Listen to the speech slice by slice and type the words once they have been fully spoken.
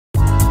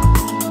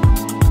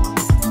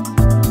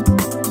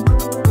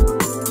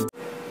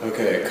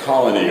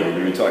colony. We're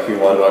going to be talking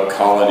a lot about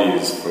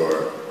colonies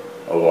for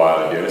a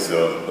while here,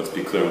 so let's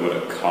be clear on what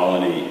a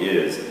colony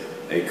is.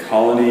 A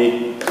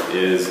colony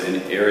is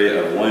an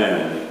area of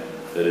land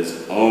that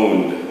is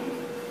owned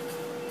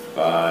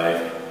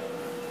by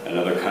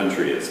another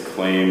country. It's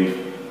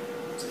claimed,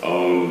 it's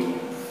owned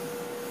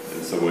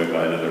in some way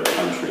by another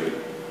country.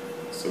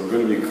 So we're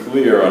going to be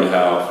clear on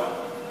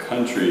how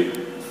country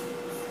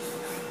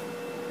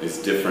is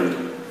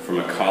different from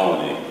a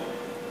colony.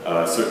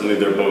 Certainly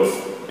they're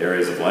both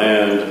areas of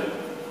land.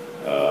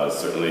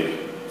 Certainly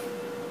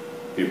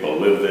people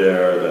live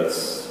there.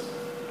 That's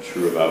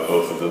true about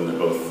both of them. They're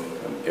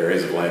both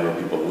areas of land where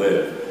people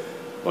live.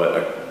 But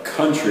a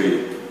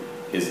country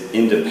is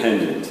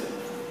independent,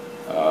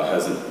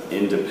 has an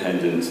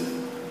independent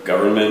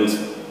government,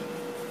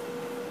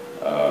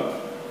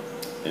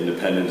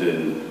 independent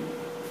in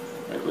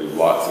frankly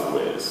lots of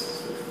ways.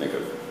 So if you think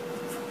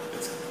of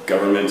its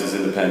government is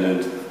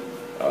independent,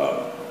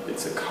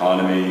 its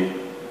economy,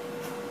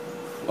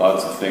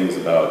 lots of things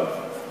about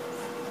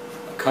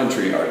a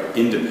country are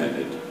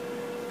independent.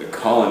 The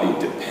colony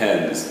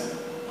depends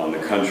on the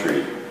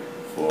country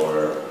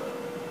for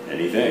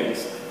many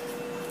things.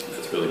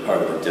 That's really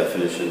part of the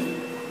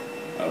definition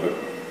of a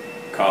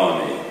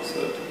colony.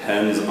 So it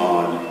depends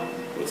on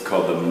what's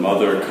called the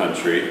mother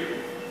country.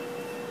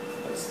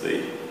 That's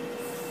the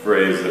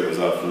phrase that was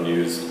often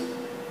used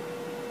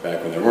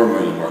back when there were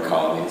many more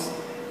colonies.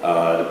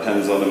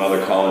 Depends on the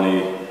mother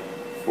colony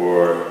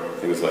for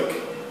things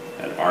like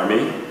an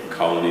army. A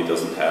colony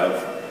doesn't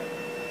have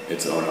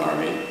its own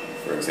army,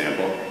 for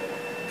example.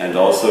 And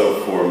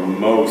also for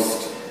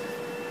most,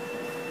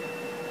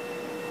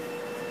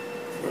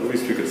 or at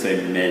least we could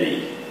say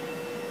many,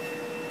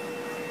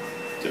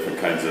 different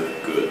kinds of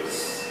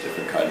goods,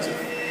 different kinds of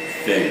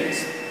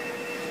things.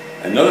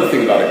 Another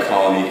thing about a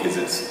colony is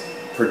it's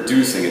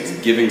producing, it's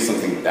giving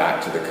something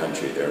back to the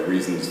country. There are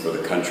reasons for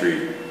the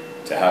country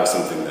to have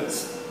something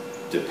that's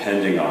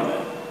depending on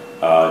it.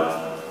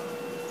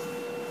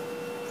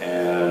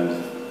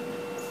 And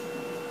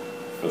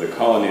for the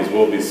colonies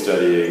we'll be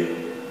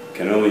studying,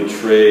 can only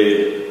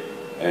trade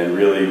and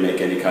really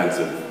make any kinds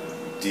of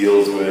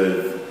deals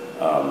with,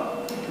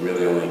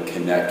 really only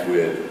connect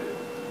with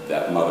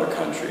that mother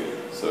country.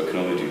 So it can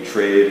only do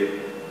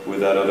trade with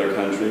that other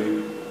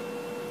country.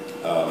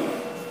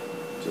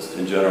 Just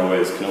in general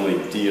ways, can only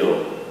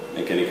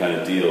make any kind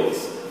of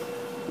deals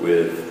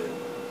with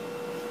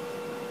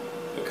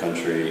the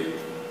country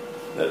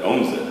that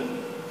owns it,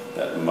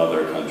 that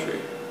mother country.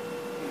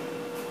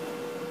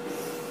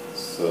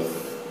 So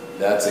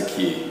that's a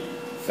key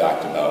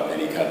fact about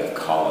any kind of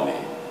colony.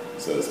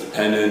 So it's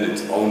dependent,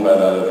 it's owned by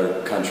that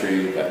other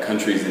country, that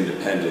country is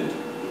independent,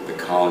 the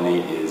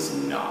colony is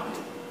not.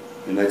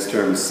 The next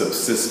term is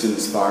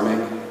subsistence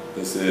farming.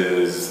 This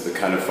is the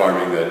kind of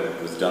farming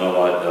that was done a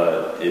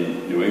lot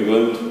in New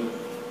England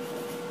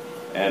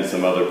and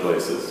some other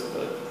places,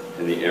 but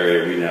in the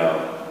area we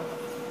now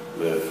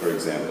live, for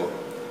example.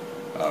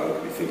 We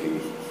could be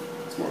thinking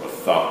it's more of a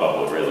thought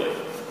bubble, really.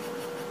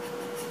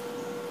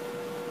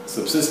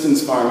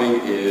 Subsistence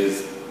farming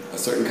is a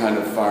certain kind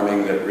of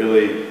farming that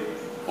really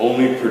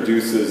only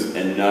produces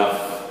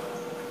enough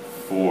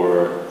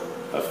for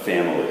a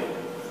family.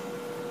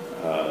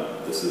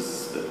 This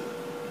is the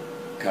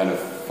kind of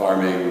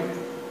farming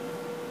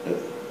that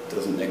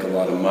doesn't make a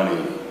lot of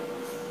money.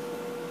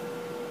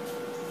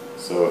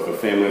 So if a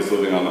family is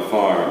living on the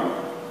farm,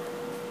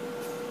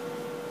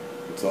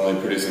 it's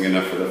only producing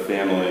enough for the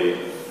family.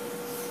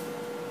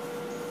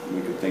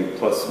 We could think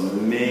plus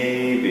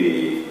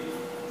maybe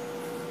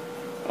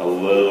a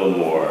little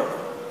more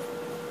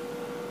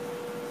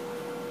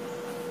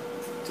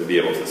to be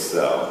able to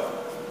sell.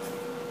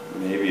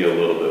 Maybe a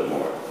little bit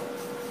more.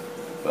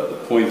 But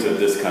the point of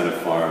this kind of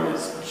farm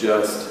is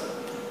just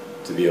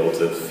to be able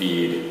to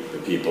feed the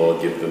people,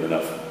 give them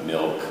enough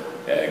milk,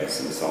 eggs,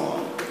 and so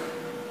on.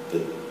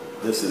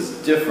 This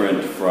is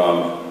different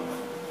from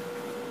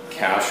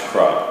cash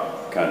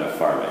crop kind of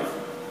farming.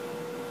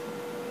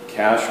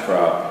 Cash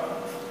crop,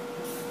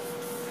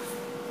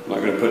 I'm not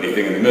going to put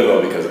anything in the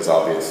middle because it's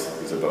obvious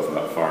these are both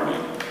about farming.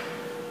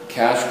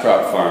 Cash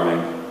crop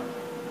farming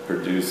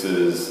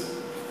produces,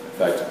 in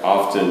fact,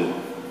 often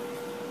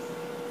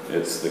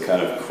it's the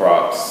kind of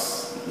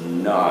crops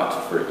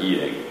not for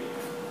eating.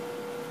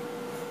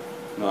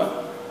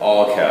 Not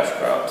all cash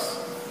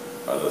crops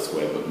are this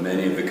way, but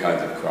many of the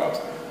kinds of crops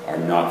are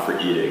not for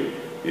eating.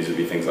 These would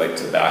be things like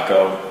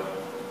tobacco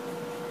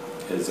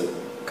is a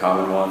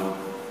common one.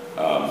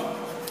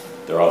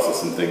 There are also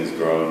some things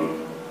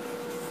grown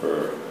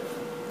for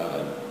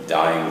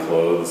dyeing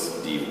clothes,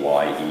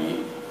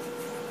 D-Y-E,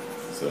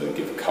 so to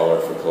give color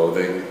for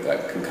clothing.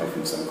 That can come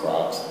from some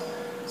crops.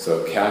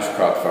 So cash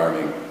crop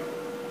farming,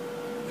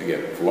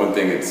 again, for one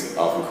thing, it's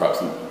often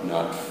crops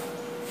not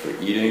for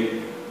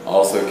eating.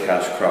 Also,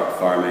 cash crop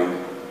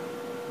farming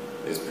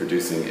is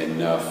producing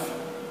enough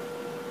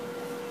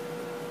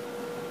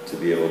to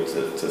be able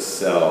to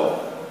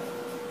sell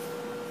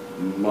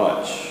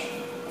much,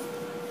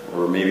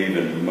 or maybe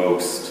even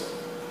most,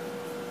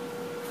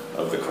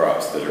 of the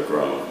crops that are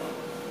grown.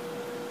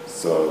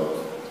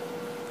 So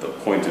the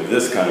point of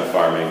this kind of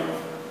farming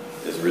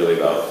is really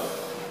about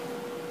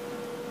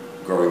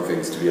growing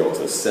things to be able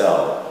to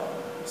sell.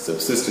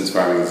 Subsistence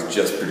farming is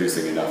just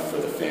producing enough for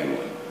the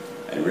family,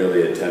 and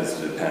really it tends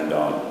to depend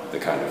on the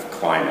kind of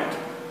climate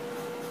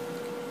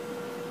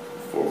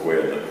for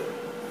where the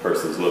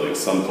person's living.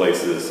 Some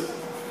places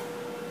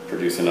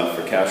produce enough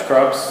for cash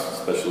crops,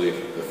 especially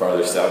the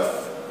farther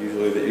south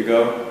usually that you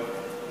go,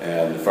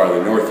 and the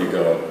farther north you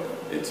go,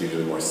 it's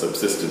usually more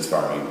subsistence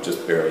farming,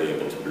 just barely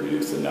able to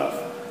produce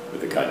enough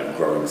with the kind of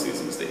growing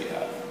seasons that you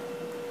have.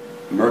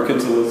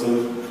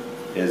 Mercantilism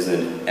is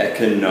an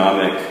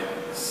economic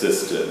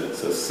system.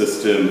 It's a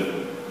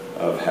system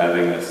of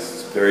having a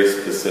very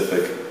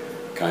specific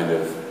kind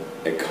of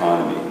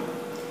economy.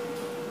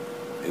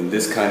 In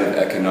this kind of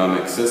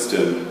economic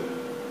system,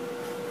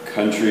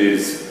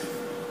 countries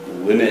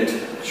limit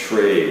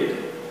trade.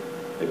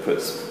 They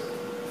put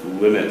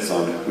limits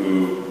on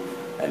who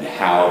and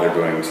how they're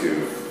going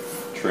to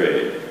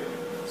trade.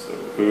 So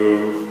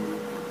who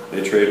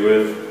they trade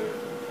with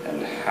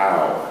and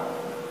how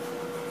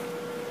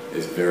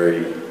is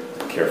very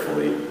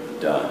carefully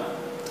done.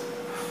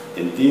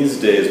 In these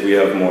days, we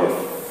have more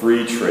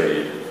free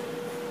trade.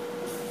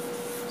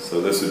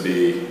 So this would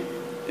be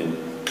in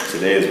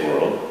today's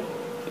world,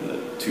 in the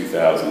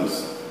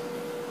 2000s.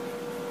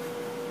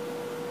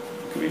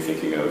 You could be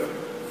thinking of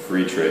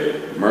free trade.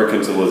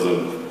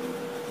 Mercantilism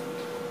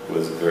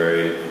was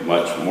very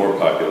much more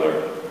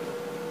popular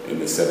in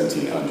the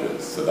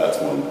 1700s, so that's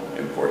one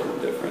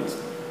important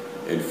difference.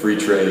 In free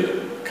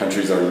trade,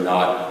 countries are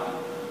not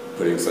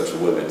putting such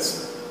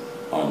limits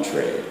on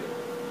trade.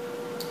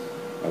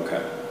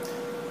 Okay,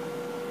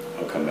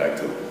 I'll come back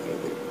to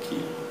the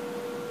key.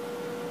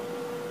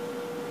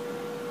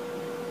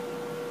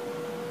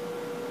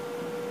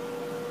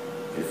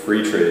 In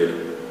free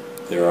trade,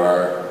 there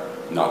are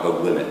not the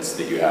limits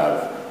that you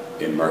have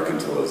in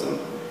mercantilism.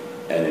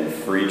 And in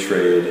free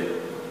trade,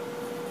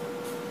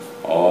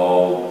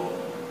 all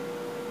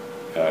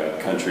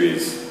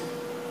countries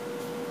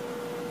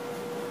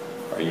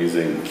are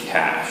using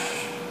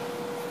cash.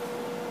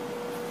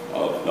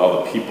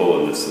 All the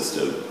people in the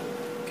system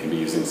can be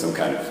using some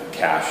kind of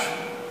cash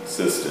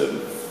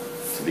system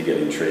to be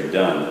getting trade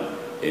done.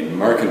 In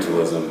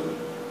mercantilism,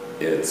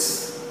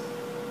 it's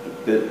a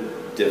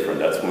bit different.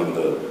 That's one of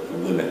the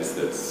limits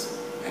that's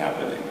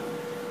happening.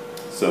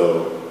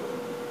 So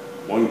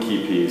one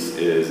key piece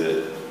is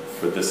that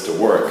for this to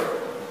work,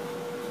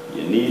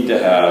 you need to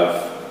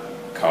have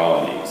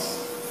colonies.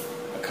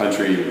 A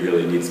country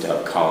really needs to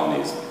have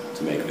colonies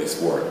to make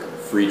this work.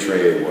 Free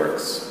trade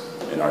works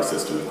in our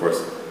system, of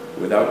course,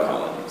 without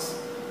colonies.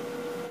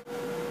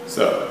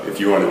 So, if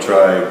you want to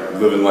try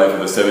living life in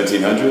the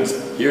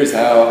 1700s, here's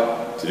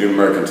how to do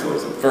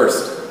mercantilism.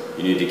 First,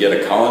 you need to get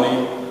a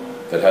colony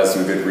that has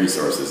some good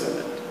resources in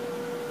it.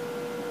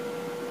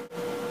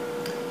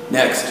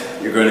 Next,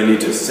 you're going to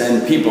need to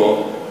send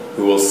people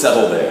who will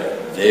settle there.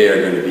 They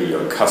are going to be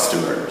your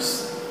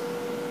customers.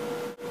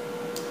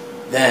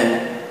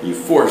 Then, you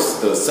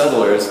force those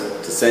settlers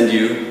to send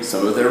you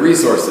some of their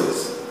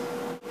resources.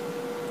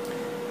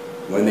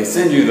 When they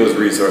send you those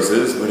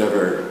resources,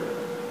 whatever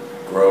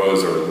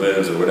grows or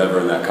lives or whatever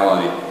in that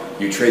colony,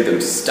 you trade them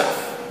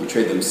stuff. You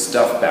trade them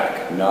stuff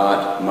back,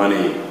 not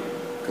money,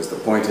 because the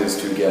point is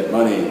to get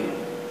money.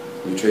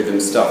 You trade them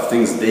stuff,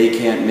 things they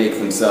can't make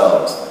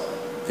themselves,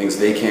 things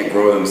they can't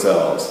grow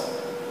themselves.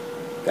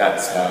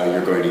 That's how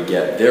you're going to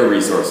get their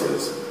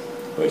resources,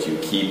 but you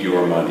keep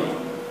your money.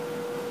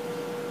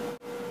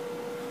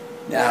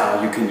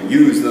 Now you can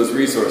use those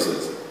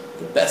resources.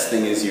 The best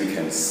thing is you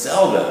can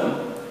sell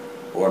them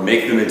or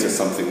make them into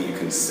something that you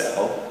can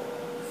sell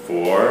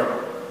for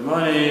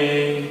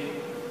money.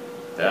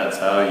 That's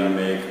how you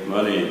make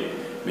money.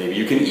 Maybe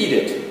you can eat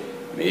it.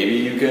 Maybe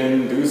you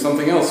can do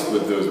something else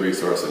with those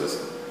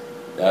resources.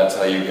 That's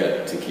how you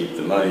get to keep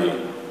the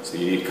money. So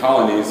you need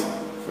colonies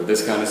for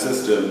this kind of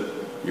system.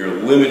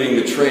 You're limiting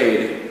the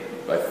trade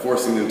by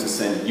forcing them to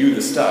send you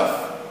the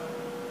stuff.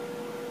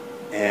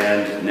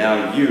 And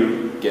now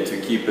you get to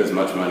keep as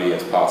much money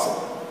as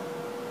possible.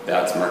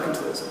 That's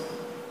mercantilism.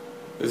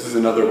 This is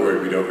another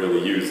word we don't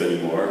really use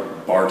anymore,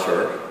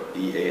 barter,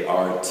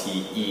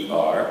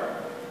 B-A-R-T-E-R.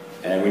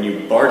 And when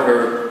you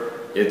barter,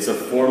 it's a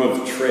form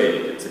of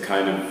trade. It's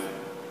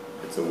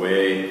a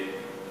way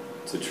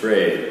to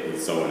trade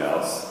with someone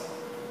else.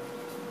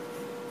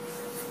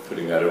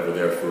 Putting that over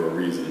there for a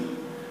reason.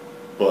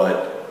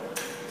 But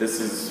this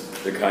is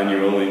the kind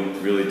you only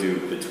really do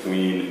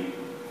between,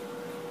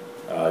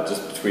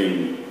 just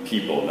between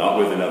people, not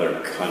with another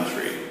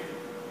country.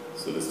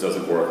 So this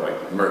doesn't work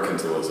like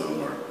mercantilism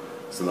or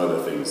some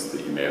other things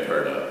that you may have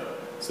heard of.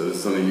 So this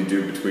is something you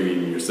do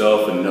between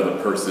yourself and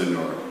another person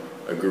or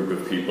a group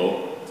of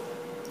people.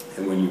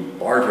 And when you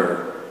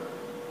barter,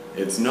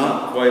 it's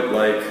not quite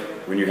like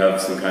when you have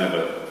some kind of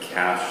a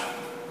cash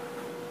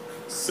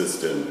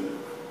system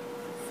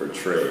for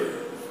trade.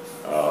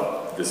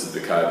 This is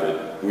the kind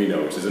that we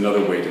know, which is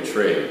another way to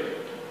trade.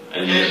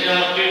 Attention,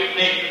 all students,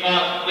 take the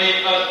bus and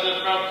late bus to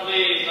the front,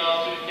 please.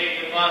 All students,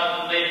 take the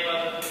bus and late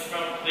bus to the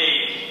front,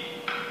 please.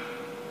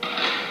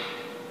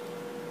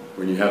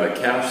 when you have a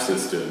cash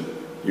system,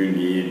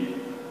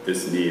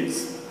 this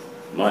needs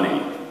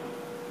money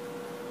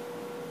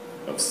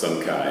of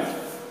some kind,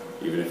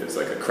 even if it's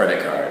like a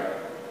credit card.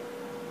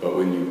 But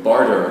when you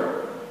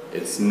barter,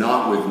 it's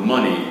not with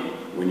money.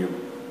 When you're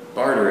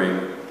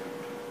bartering,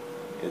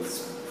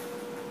 it's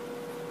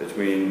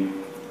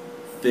between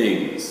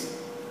things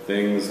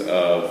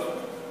of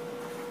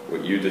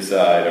what you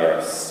decide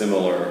are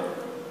similar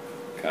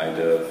kind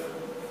of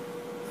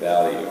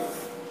value.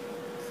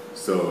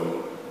 So,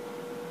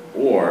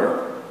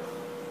 or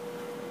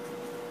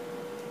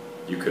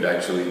you could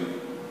actually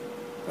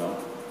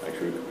we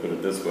could put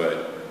it this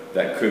way,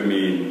 that could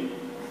mean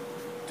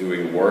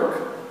doing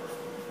work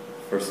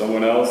for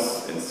someone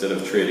else instead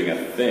of trading a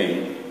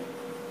thing,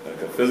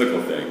 like a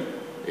physical thing.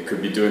 It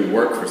could be doing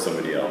work for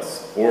somebody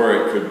else, or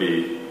it could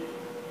be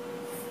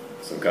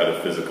some kind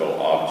of physical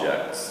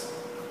objects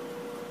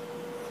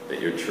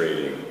that you're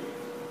trading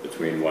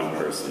between one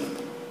person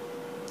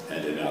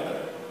and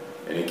another.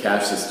 In a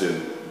cash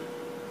system,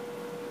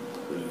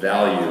 the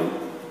value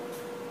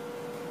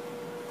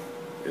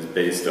is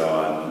based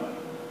on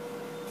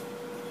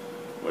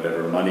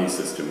whatever money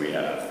system we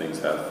have.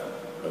 Things have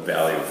a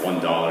value of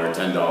 $1,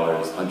 $10,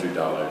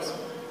 $100.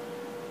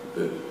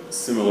 The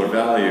similar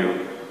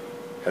value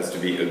has to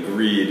be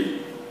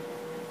agreed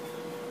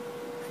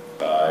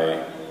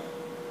by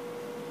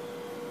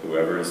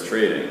whoever is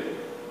trading.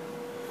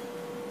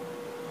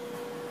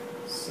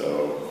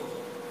 So,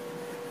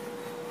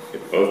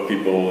 if both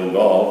people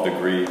involved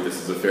agree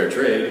this is a fair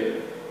trade,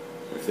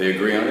 if they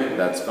agree on it,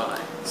 that's fine.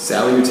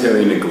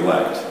 Salutary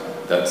neglect,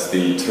 that's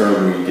the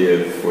term we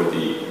give for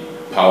the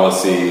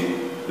policy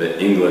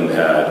that England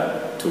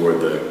had toward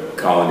the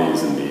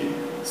colonies in the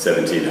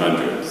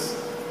 1700s.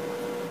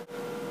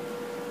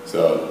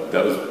 So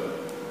that was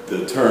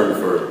the term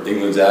for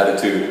England's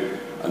attitude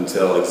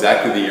until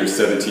exactly the year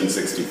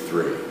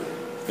 1763.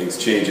 Things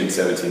changed in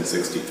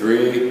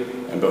 1763,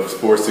 and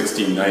before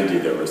 1690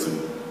 there were some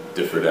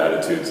different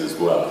attitudes as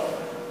well.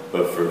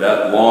 But for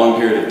that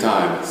long period of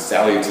time,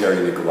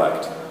 salutary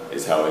neglect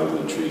is how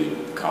England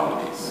treated the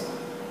colonies.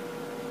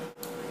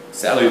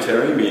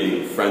 Salutary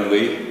meaning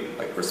friendly,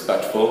 like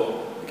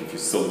respectful, like if you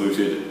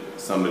saluted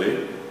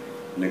somebody.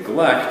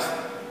 Neglect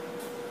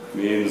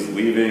means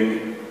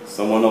leaving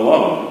someone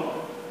alone.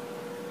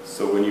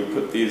 So when you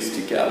put these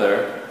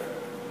together,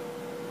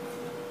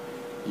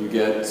 you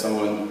get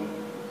someone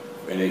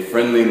in a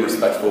friendly and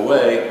respectful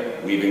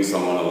way, leaving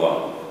someone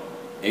alone.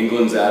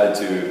 England's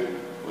attitude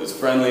was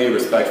friendly,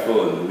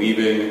 respectful, and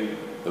leaving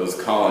those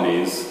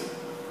colonies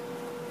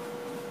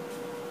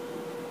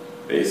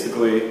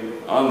basically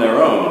on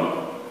their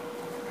own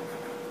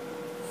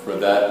for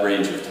that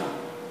range of time.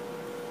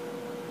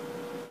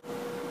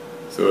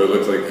 So it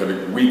looks like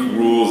having weak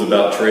rules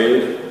about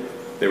trade.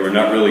 They were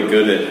not really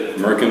good at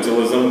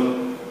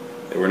mercantilism.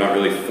 They were not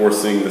really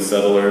forcing the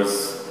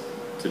settlers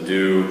to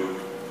do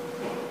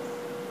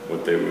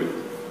what they would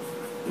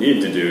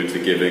need to do to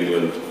give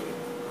England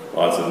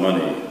lots of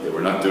money. They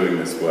were not doing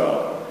this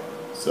well.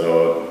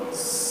 So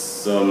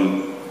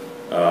some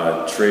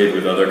trade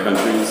with other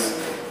countries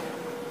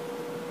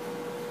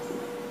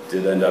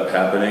did end up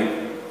happening,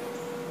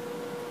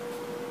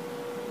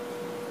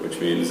 which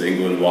means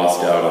England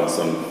lost out on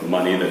some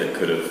money that it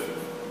could have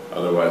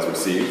otherwise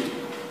received.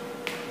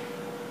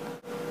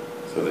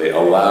 So they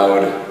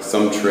allowed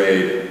some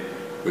trade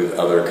with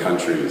other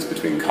countries,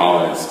 between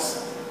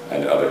colonists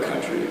and other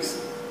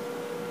countries,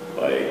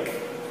 like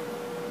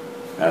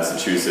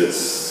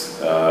Massachusetts,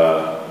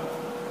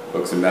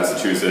 folks in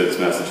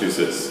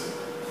Massachusetts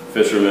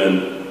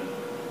fishermen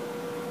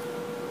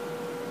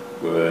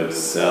would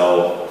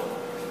sell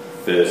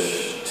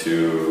fish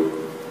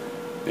to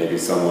maybe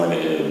someone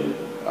in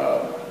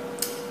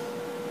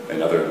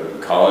another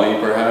colony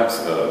perhaps,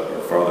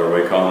 or farther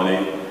away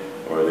colony,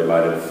 or they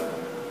might have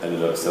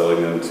ended up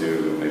selling them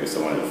to maybe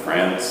someone in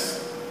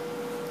France.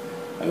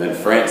 And then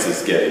France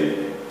is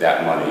getting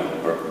that money,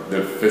 or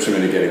the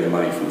fishermen are getting the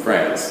money from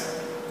France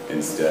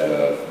instead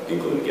of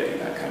England getting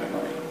that kind of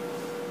money.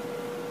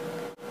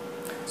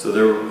 So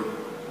there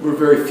were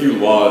very few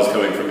laws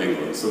coming from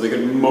England, so they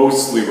could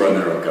mostly run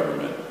their own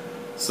government.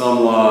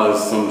 Some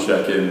laws, some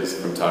check-ins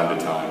from time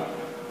to time,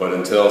 but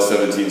until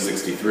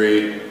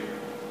 1763,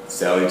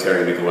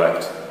 salutary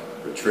neglect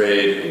for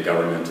trade and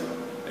government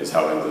is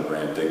how England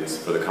ran things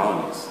for the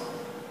colonies.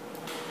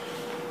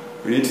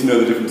 We need to know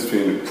the difference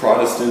between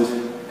Protestant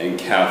and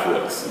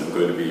Catholics, and I'm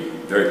going to be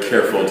very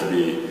careful to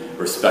be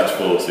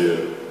respectful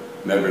to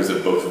members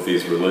of both of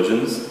these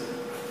religions.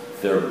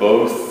 They're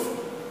both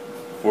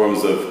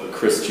forms of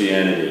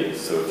Christianity,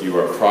 so if you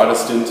are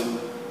Protestant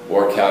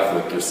or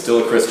Catholic, you're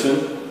still a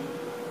Christian,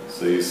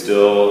 so you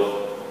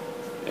still,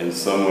 in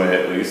some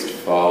way at least,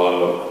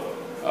 follow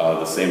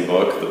the same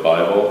book, the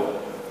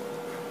Bible,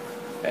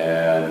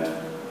 and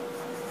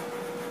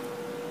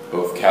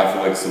both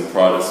Catholics and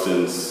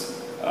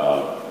Protestants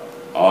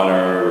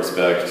honor,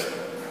 respect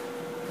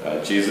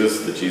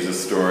Jesus. The Jesus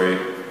story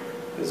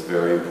is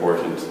very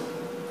important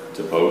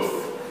to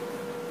both,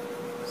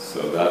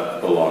 so that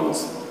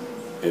belongs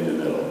in the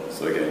middle.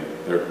 So again,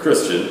 they're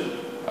Christian,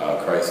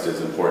 Christ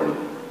is important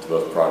to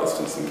both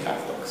Protestants and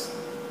Catholics.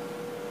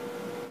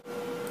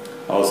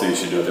 Also, you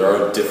should know there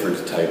are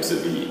different types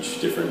of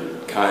each,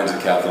 different kinds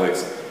of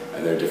Catholics,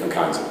 and there are different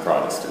kinds of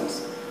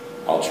Protestants.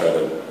 I'll try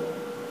to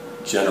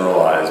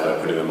generalize by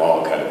putting them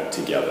all kind of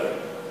together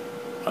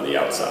on the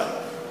outside.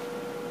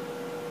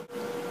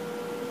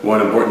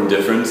 One important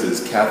difference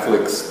is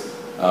Catholics,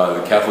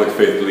 the Catholic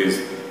faith believes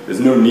there's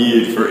no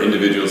need for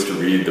individuals to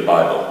read the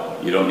Bible.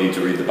 You don't need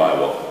to read the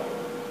Bible.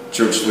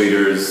 Church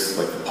leaders,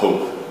 like the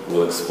Pope,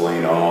 will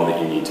explain all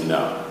that you need to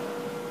know.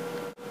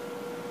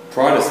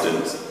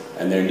 Protestants,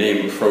 and their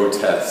name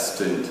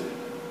Protestant,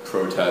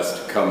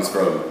 protest comes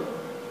from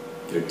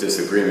their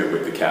disagreement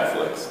with the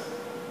Catholics.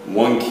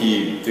 One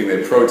key thing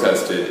they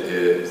protested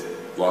is,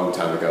 a long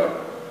time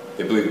ago,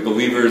 they believe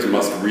believers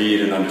must read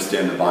and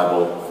understand the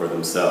Bible for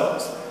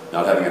themselves,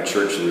 not having a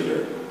church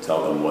leader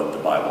tell them what the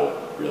Bible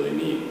really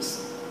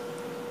means.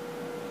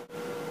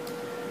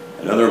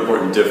 Another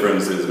important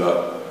difference is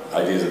about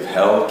ideas of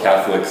hell.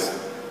 Catholics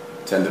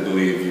tend to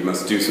believe you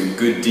must do some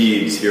good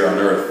deeds here on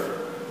earth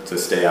to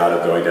stay out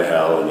of going to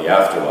hell in the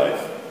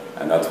afterlife.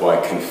 And that's why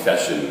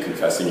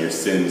confessing your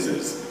sins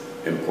is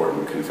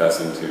important,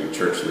 confessing to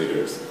church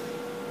leaders